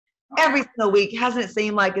every single week. Hasn't it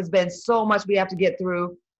seemed like it's been so much we have to get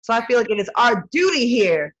through? So I feel like it is our duty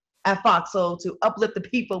here at FOXSOUL to uplift the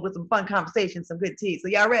people with some fun conversations, some good tea. So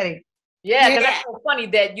y'all ready? Yeah, because that's so funny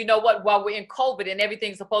that, you know what, while we're in COVID and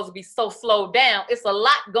everything's supposed to be so slowed down, it's a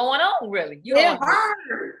lot going on, really.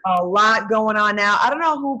 A lot going on now. I don't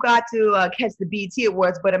know who got to catch the BET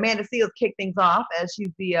Awards, but Amanda Seales kicked things off as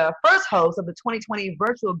she's the first host of the 2020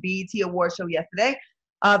 virtual BET Awards show yesterday.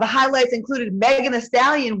 The highlights included Megan Thee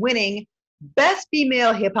Stallion winning Best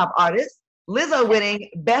Female Hip Hop Artist, Lizzo winning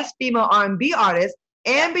Best Female R&B Artist,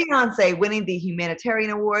 and Beyonce winning the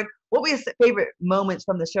Humanitarian Award. What were your favorite moments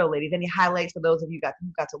from the show, ladies? Any highlights for those of you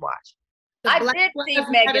who got to watch? I did see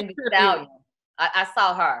Megan Thee Stallion. I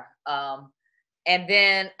saw her. And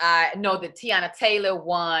then I know that Tiana Taylor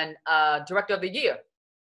won Director of the Year,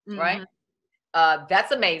 right?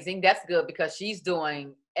 That's amazing. That's good because she's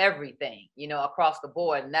doing everything, you know, across the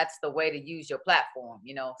board. And that's the way to use your platform,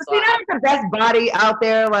 you know. So that's the best body out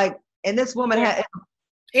there. Like, and this woman had...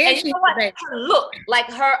 And you know what? Her look, like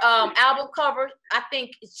her album cover, I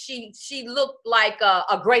think she looked like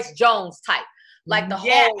a Grace Jones type, like the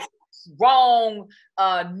whole strong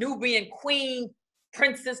Nubian queen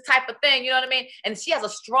princess type of thing. You know what I mean? And she has a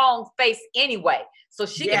strong face anyway, so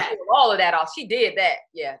she can pull all of that off. She did that.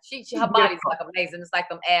 Yeah, she her body's like amazing. It's like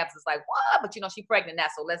them abs. It's like what? But you know she's pregnant now,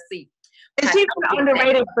 so let's see. And she's been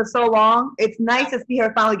underrated for so long. It's nice to see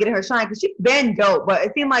her finally getting her shine because she's been dope, but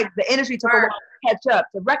it seemed like the industry took a while to catch up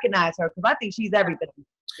to recognize her because I think she's everything.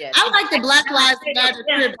 Yeah, I like the Black Lives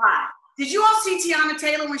Matter. Did you all see Tiana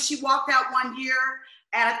Taylor when she walked out one year?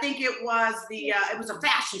 And I think it was it was a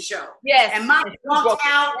fashion show. Yes. And Mom walked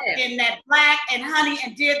out in that black and honey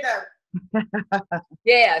and did the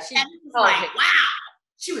she was like, wow.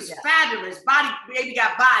 She was fabulous. Baby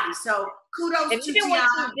got body. So kudos and to even Tiana.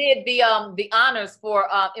 when she did the honors for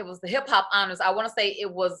it was the hip hop honors. I want to say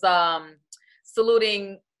it was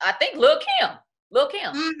saluting I think Lil Kim.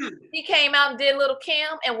 He came out and did Lil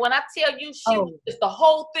Kim, and when I tell you, she was just, the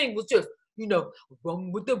whole thing was just, you know,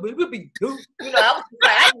 wrong with the baby. You know, I was just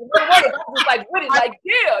like, I didn't know what it was. I was like, what is like,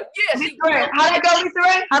 yeah. How'd it go, Lisa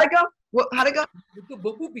Ray? How'd it go? How'd it go?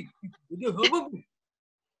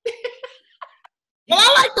 Well,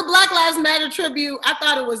 I like the Black Lives Matter tribute. I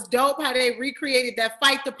thought it was dope how they recreated that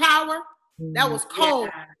Fight the Power. That was cold.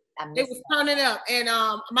 It was turning up. And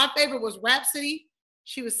my favorite was Rhapsody.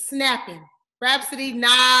 She was snapping. Rhapsody,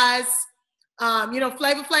 Nas, you know,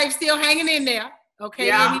 Flavor Flav still hanging in there.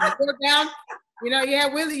 Okay, and he put down. You know, you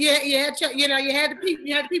had Willie, you had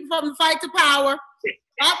the people from the Fight to Power.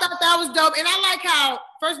 I thought that was dope, and I like how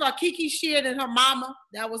first of all Kiki Sheard and her mama,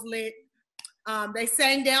 that was lit. They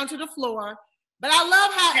sang down to the floor, but I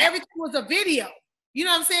love how everything was a video. You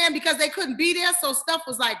know what I'm saying? Because they couldn't be there, so stuff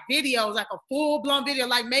was like videos, like a full-blown video.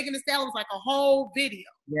 Like Megan Thee Stallion was like a whole video.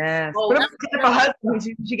 Yes.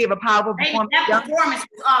 She gave a powerful performance. That performance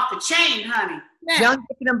was off the chain, honey. Young,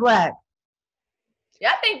 Wicked, and Black.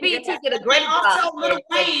 Yeah, I think BET did a great job. Also, Lil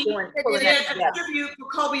Wayne did a tribute for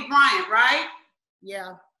Kobe Bryant, right?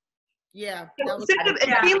 Yeah. Yeah. It seemed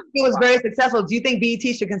like it was very successful. Do you think BET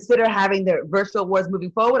should consider having their virtual awards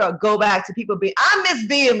moving forward or go back to people being, I miss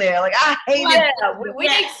being there. Like, I hate it. We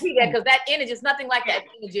need to see that because that energy is nothing like that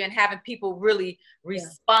energy and having people really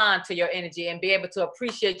respond to your energy and be able to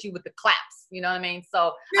appreciate you with the claps. You know what I mean?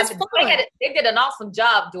 So they did an awesome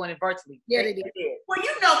job doing it virtually. Yeah, they did. Well,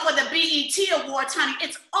 you know, for the BET Awards, honey,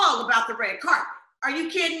 it's all about the red carpet. Are you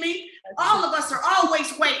kidding me? All of us are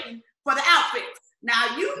always waiting for the outfits.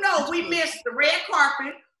 Now, you know, we missed the red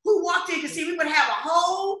carpet. Who walked in to see? We would have a have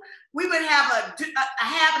and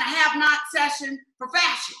a have-not session for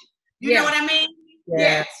fashion. You know what I mean?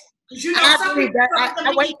 Yes. Because you know, some people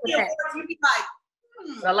I wait for that. You'd be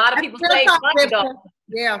like, a lot of people say money though.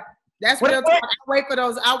 Yeah. That's what I wait for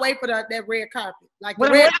those. I wait for that red carpet. Like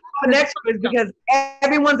what the next one is because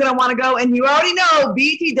everyone's gonna want to go, and you already know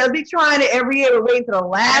BET does be trying it every year. We're waiting to the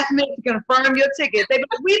last minute to confirm your ticket. They be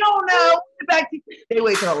like, we don't know. They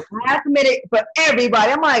wait till the last minute for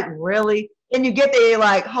everybody. I'm like, really? And you get there, you're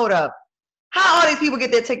like, hold up, how all these people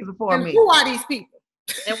get their tickets before me? Who are these people?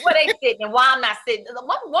 And where they sitting and why I'm not sitting.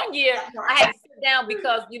 One year I had to sit down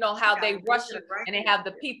because you know how they rush it and they have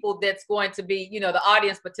the people that's going to be, you know, the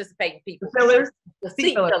audience participating people. The fillers? The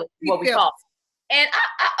seat fillers, what we call it. And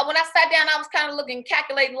I when I sat down, I was kind of looking,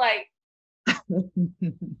 calculating like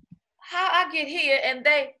how I get here and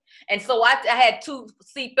so I had two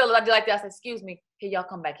seat fillers. I did like that. I said, excuse me, can y'all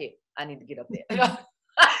come back here? I need to get up there.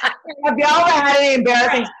 Have y'all ever had any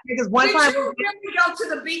embarrassing because one time you really go to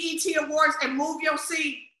the BET Awards and move your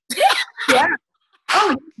seat? Yeah.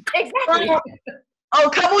 Oh, exactly. A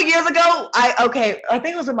couple years ago, I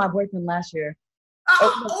think it was with my boyfriend last year.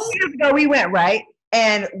 Years ago we went, right?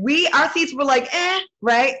 And our seats were like,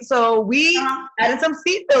 right? So we added some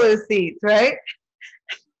seat filler seats, right?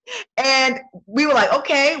 And we were like,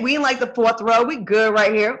 okay, we in like the 4th row. We good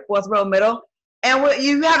right here, 4th row middle. And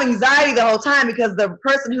you have anxiety the whole time because the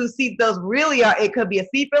person whose seats those really are, it could be a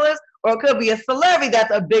seat fillers or it could be a celebrity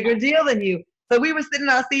that's a bigger deal than you. So we were sitting in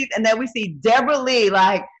our seats and then we see Deborah Lee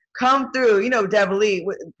like come through, you know, Deborah Lee,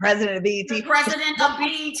 president of BET. The president of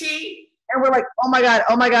BET. And we're like, oh my God,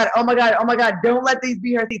 oh my God, oh my God, oh my God, don't let these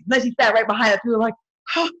be her seats. And then she sat right behind us. We were like,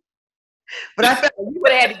 oh. But I felt you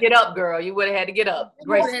would have had to get up, girl. You would have had to get up.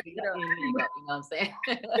 Gracefully. You know what I'm saying?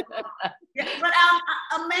 Yeah, but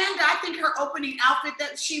Amanda, I think her opening outfit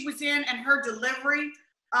that she was in and her delivery,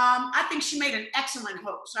 I think she made an excellent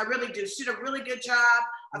host. I really do. She did a really good job.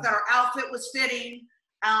 I thought her outfit was fitting.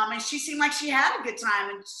 And she seemed like she had a good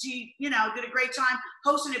time, and she, you know, did a great time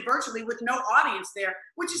hosting it virtually with no audience there,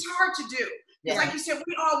 which is hard to do. Because like you said,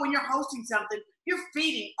 when you're hosting something, you're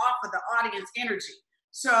feeding off of the audience energy.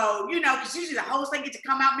 So, you know, because usually the host, they get to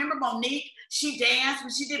come out. Remember Monique? She danced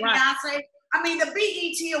when she did Beyonce. I mean, the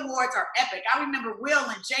BET Awards are epic. I remember Will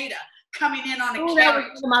and Jada coming in on a carriage.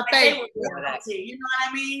 My favorite. You know what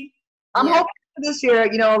I mean? I'm hoping this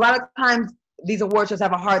year, you know, a lot of times these award shows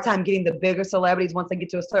have a hard time getting the bigger celebrities once they get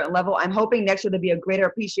to a certain level. I'm hoping next year there'll be a greater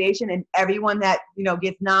appreciation and everyone that, you know,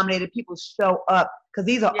 gets nominated, people show up because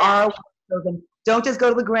these are our awards shows. And don't just go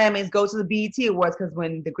to the Grammys, go to the BET Awards, because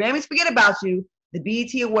when the Grammys forget about you, the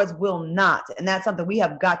BET Awards will not. And that's something we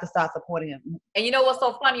have got to start supporting them. And you know what's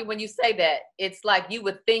so funny when you say that? It's like you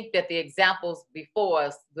would think that the examples before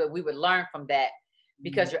us, that we would learn from that,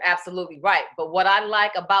 because you're absolutely right. But what I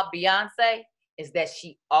like about Beyonce is that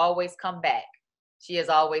she always come back. She has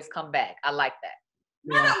always come back. I like that.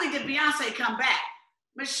 Not only did Beyonce come back,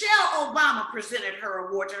 Michelle Obama presented her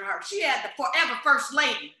award to her. She had the forever first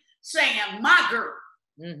lady saying, my girl.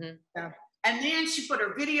 And then she put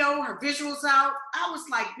her video, her visuals out. I was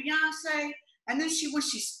like, Beyonce. And then when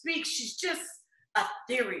she speaks, she's just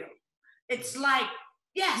ethereal. It's like,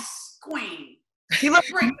 yes, queen. She looks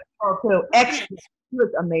beautiful too. Excellent. She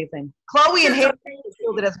looks amazing. Chloe and Haley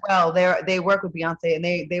killed it as well. They work with Beyonce,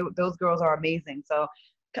 and those girls are amazing. So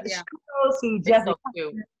kudos to Jessica,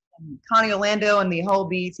 Connie Orlando, and the whole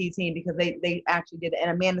BET team, because they actually did it.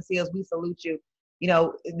 And Amanda Seals, we salute you. You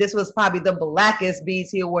know, this was probably the blackest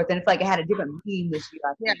BET Awards, and it's like it had a different theme this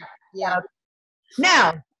year.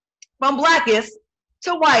 Now, from blackest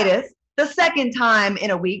to whitest, the second time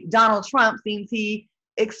in a week, Donald Trump seems he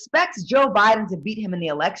expects Joe Biden to beat him in the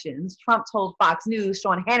elections. Trump told Fox News'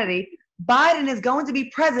 Sean Hannity, Biden is going to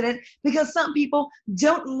be president because some people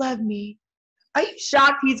don't love me. Are you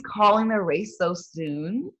shocked he's calling the race so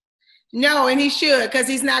soon? No, and he should, because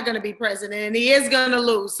he's not going to be president, and he is going to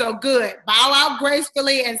lose. So good. Bow out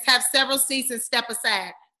gracefully and have several seats and step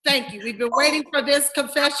aside. Thank you. We've been waiting for this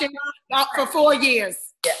confession for 4 years.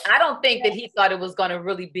 Yeah, I don't think that he thought it was going to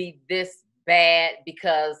really be this bad,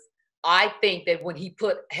 because I think that when he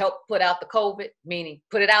helped put out the COVID, meaning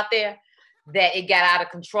put it out there, that it got out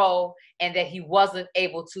of control and that he wasn't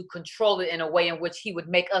able to control it in a way in which he would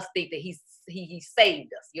make us think that he saved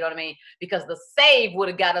us. You know what I mean? Because the save would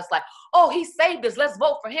have got us like, oh, he saved us, let's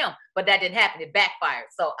vote for him. But that didn't happen. It backfired.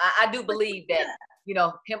 So I do believe that, you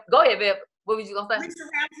know, him. Go ahead, Viv. What was you going to say? Lisa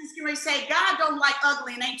Ramsey's going to say, God don't like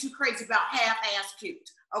ugly and ain't too crazy about half-ass cute.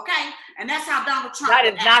 Okay? And that's how Donald Trump. That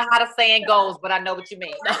is not how the saying goes, but I know what you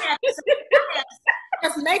mean.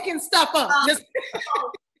 Just making stuff up. Check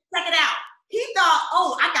it out. He thought,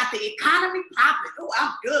 oh, I got the economy popping. Oh,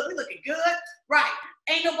 I'm good. We looking good. Right.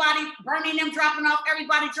 Ain't nobody burning them, dropping off.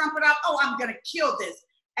 Everybody jumping off. Oh, I'm going to kill this.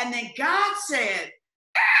 And then God said,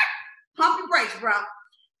 pump your brakes, bro.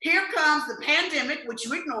 Here comes the pandemic, which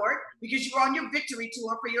you ignored because you were on your victory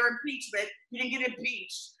tour for your impeachment. You didn't get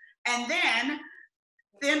impeached. And then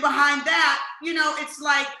behind that, you know, it's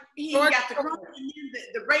like he got the corona, and then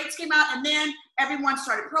the rates came out, and then everyone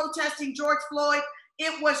started protesting George Floyd.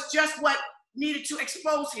 It was just what needed to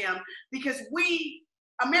expose him, because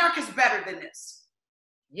America's better than this.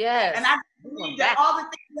 Yes. And I believe that all the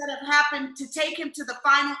things that have happened to take him to the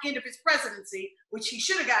final end of his presidency, which he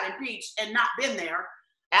should have got impeached and not been there.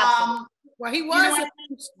 Absolutely. Well, he was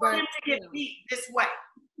impeached, for him to get beat this way.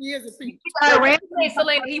 He is impeached.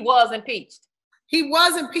 Selena, he was impeached. He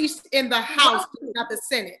was impeached in the House, not the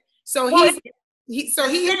Senate. So he is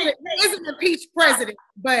an impeached president,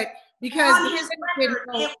 but because on his record,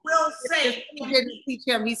 it will say he didn't impeach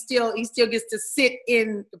him, he still gets to sit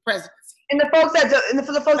in the presidency. And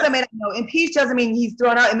for the folks that may not know, impeached doesn't mean he's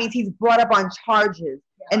thrown out. It means he's brought up on charges,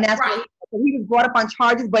 and that's what So he was brought up on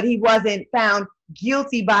charges, but he wasn't found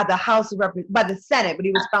guilty by the by the Senate, but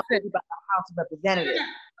he was found guilty by the House of Representatives.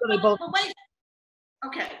 So they both. Wait.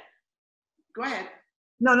 Okay, go ahead.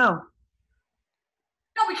 No. No,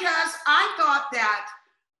 because I thought that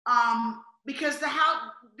because the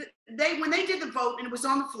House, when they did the vote and it was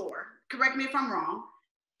on the floor. Correct me if I'm wrong.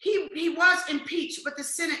 He was impeached, but the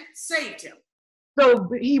Senate saved him. So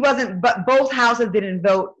he wasn't, but both houses didn't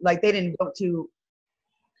vote, like they didn't vote to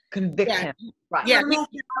convict him. Right. Yeah.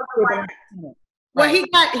 Well, he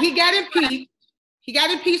got impeached. He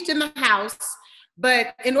got impeached in the House,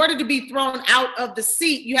 but in order to be thrown out of the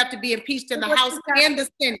seat, you have to be impeached in the House and the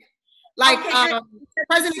Senate. Like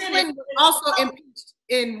President Clinton was also impeached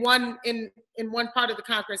in one part of the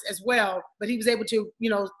Congress as well, but he was able to,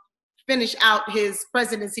 finish out his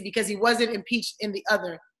presidency because he wasn't impeached in the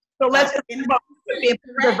other. So let's just if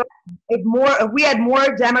we had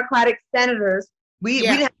more Democratic senators, we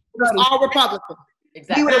didn't have it was all Republican.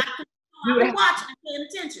 Exactly. We would have watched and paying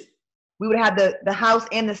attention. We would have had the House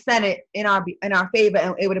and the Senate in our favor,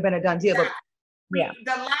 and it would have been a done deal. But yeah,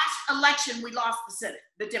 the last election we lost the Senate.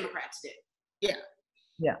 The Democrats did. Yeah.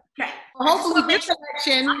 Okay. Well, hopefully this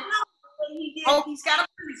election. He's got a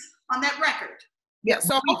piece on that record. Yeah,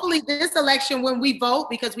 so hopefully this election, when we vote,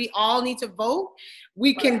 because we all need to vote,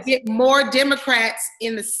 we can get more Democrats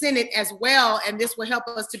in the Senate as well, and this will help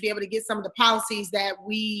us to be able to get some of the policies that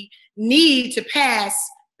we need to pass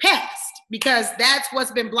passed, because that's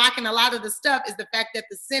what's been blocking a lot of the stuff, is the fact that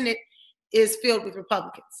the Senate is filled with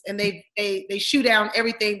Republicans, and they shoot down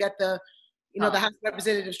everything that the House of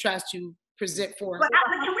Representatives tries to present for. But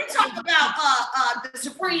can we talk about the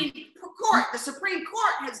Supreme Court? The Supreme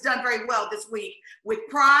Court has done very well this week with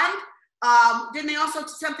Pride. Didn't they also do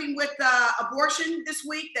something with abortion this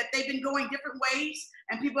week, that they've been going different ways,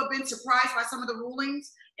 and people have been surprised by some of the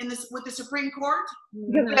rulings with the Supreme Court?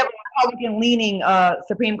 Because we have a Republican-leaning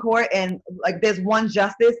Supreme Court, and like there's one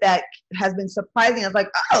justice that has been surprising. It's like,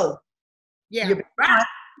 oh, yeah, right.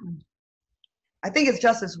 I think it's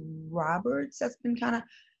Justice Roberts that's been kind of.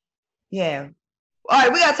 Yeah. All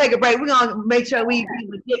right, we gotta take a break. We're gonna make sure we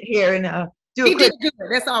get here and do a quick.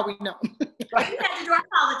 That's all we know. Right. We had to do our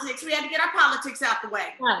politics. We had to get our politics out the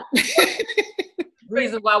way. Right.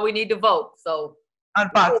 Reason why we need to vote. So on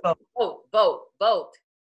FOXSOUL. Vote.